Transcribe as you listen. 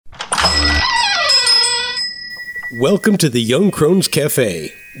Welcome to the Young Crones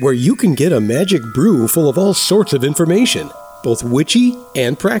Cafe, where you can get a magic brew full of all sorts of information, both witchy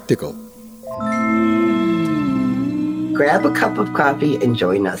and practical. Grab a cup of coffee and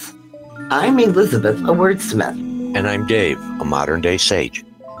join us. I'm Elizabeth, a wordsmith. And I'm Dave, a modern-day sage.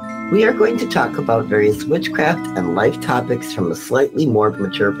 We are going to talk about various witchcraft and life topics from a slightly more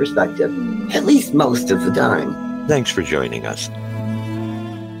mature perspective, at least most of the time. Thanks for joining us.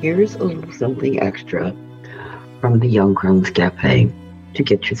 Here's a little something extra from the Young Crones Cafe to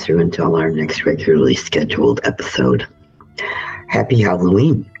get you through until our next regularly scheduled episode. Happy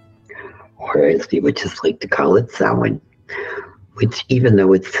Halloween, or as the witches like to call it, Samhain, which, even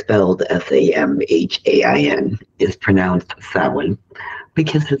though it's spelled Samhain, is pronounced Samhain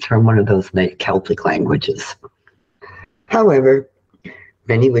because it's from one of those Celtic languages. However,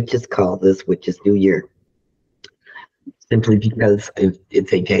 many witches call this Witches' New Year, simply because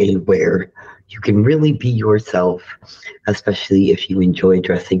it's a day where you can really be yourself, especially if you enjoy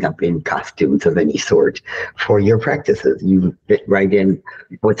dressing up in costumes of any sort for your practices. You fit right in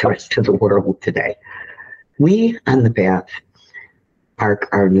what's rest to the world today. We on the path mark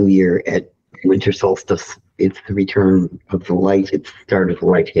our new year at winter solstice. It's the return of the light. It's the start of the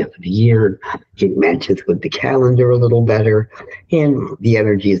light half of the year. It matches with the calendar a little better, and the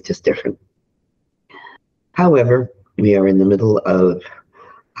energy is just different. However, we are in the middle of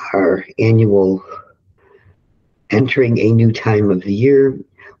our annual entering a new time of the year,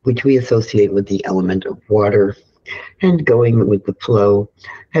 which we associate with the element of water, and going with the flow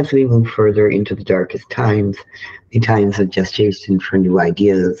as we move further into the darkest times, the times of gestation for new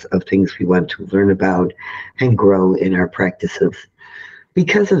ideas, of things we want to learn about and grow in our practices.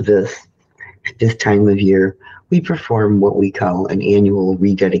 Because of this, at this time of year, we perform what we call an annual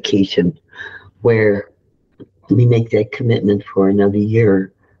rededication, where we make that commitment for another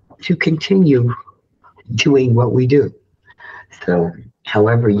year to continue doing what we do. So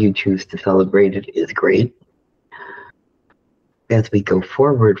however you choose to celebrate it is great. As we go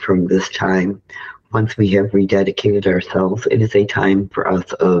forward from this time, once we have rededicated ourselves, it is a time for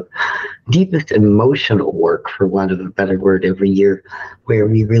us of deepest emotional work, for want of a better word, every year, where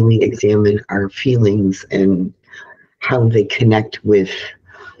we really examine our feelings and how they connect with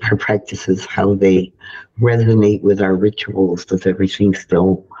our practices, how they resonate with our rituals. Does everything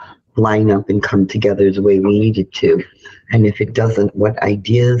still line up and come together the way we need it to? And if it doesn't, what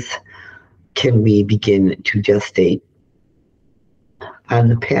ideas can we begin to gestate? On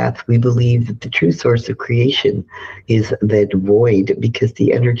the path, we believe that the true source of creation is that void, because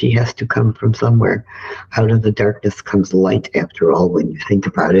the energy has to come from somewhere. Out of the darkness comes light, after all, when you think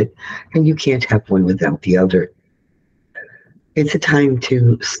about it, and you can't have one without the other. It's a time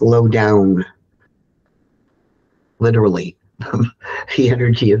to slow down, literally. The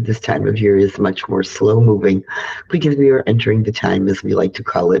energy of this time of year is much more slow moving, because we are entering the time, as we like to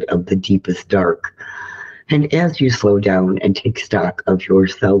call it, of the deepest dark. And as you slow down and take stock of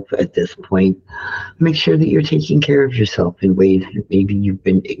yourself at this point, make sure that you're taking care of yourself in ways that maybe you've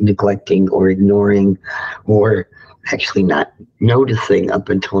been neglecting or ignoring, or actually not noticing up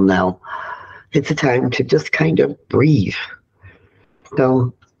until now. It's a time to just kind of breathe.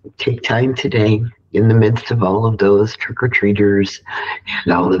 So take time today, in the midst of all of those trick-or-treaters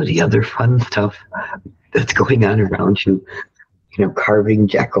and all of the other fun stuff that's going on around you, carving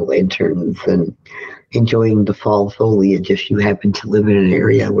jack-o'-lanterns and enjoying the fall foliage if you happen to live in an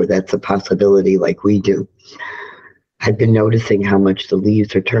area where that's a possibility like we do. I've been noticing how much the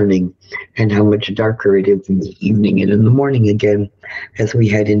leaves are turning and how much darker it is in the evening and in the morning again as we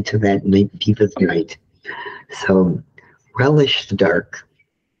head into that deepest night. So relish the dark.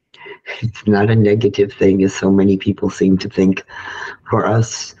 It's not a negative thing, as so many people seem to think. For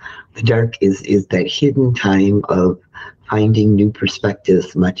us, the dark is that hidden time of finding new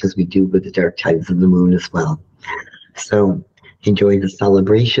perspectives, much as we do with the dark times of the moon as well. So enjoy the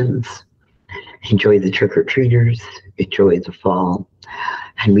celebrations, enjoy the trick-or-treaters, enjoy the fall,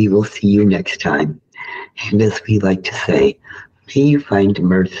 and we will see you next time. And as we like to say, may you find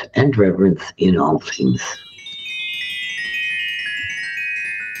mirth and reverence in all things.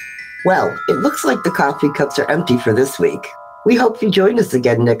 Well, it looks like the coffee cups are empty for this week. We hope you join us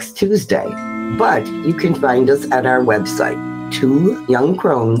again next Tuesday, but you can find us at our website,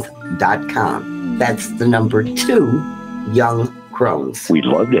 2youngcrones.com. That's the number 2, Young Crones. We'd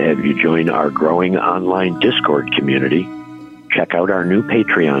love to have you join our growing online Discord community. Check out our new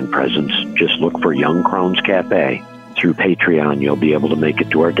Patreon presence. Just look for Young Crones Cafe. Through Patreon, you'll be able to make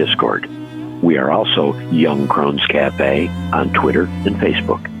it to our Discord. We are also Young Crones Cafe on Twitter and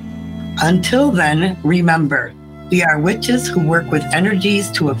Facebook. Until then, remember, we are witches who work with energies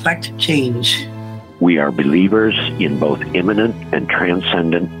to effect change. We are believers in both immanent and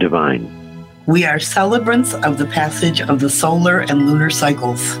transcendent divine. We are celebrants of the passage of the solar and lunar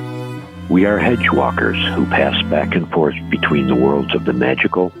cycles. We are hedge walkers who pass back and forth between the worlds of the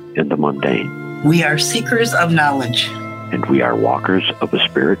magical and the mundane. We are seekers of knowledge. And we are walkers of a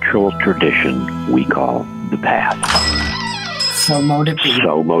spiritual tradition we call the path. So mote it be.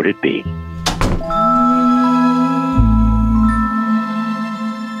 So mote it be.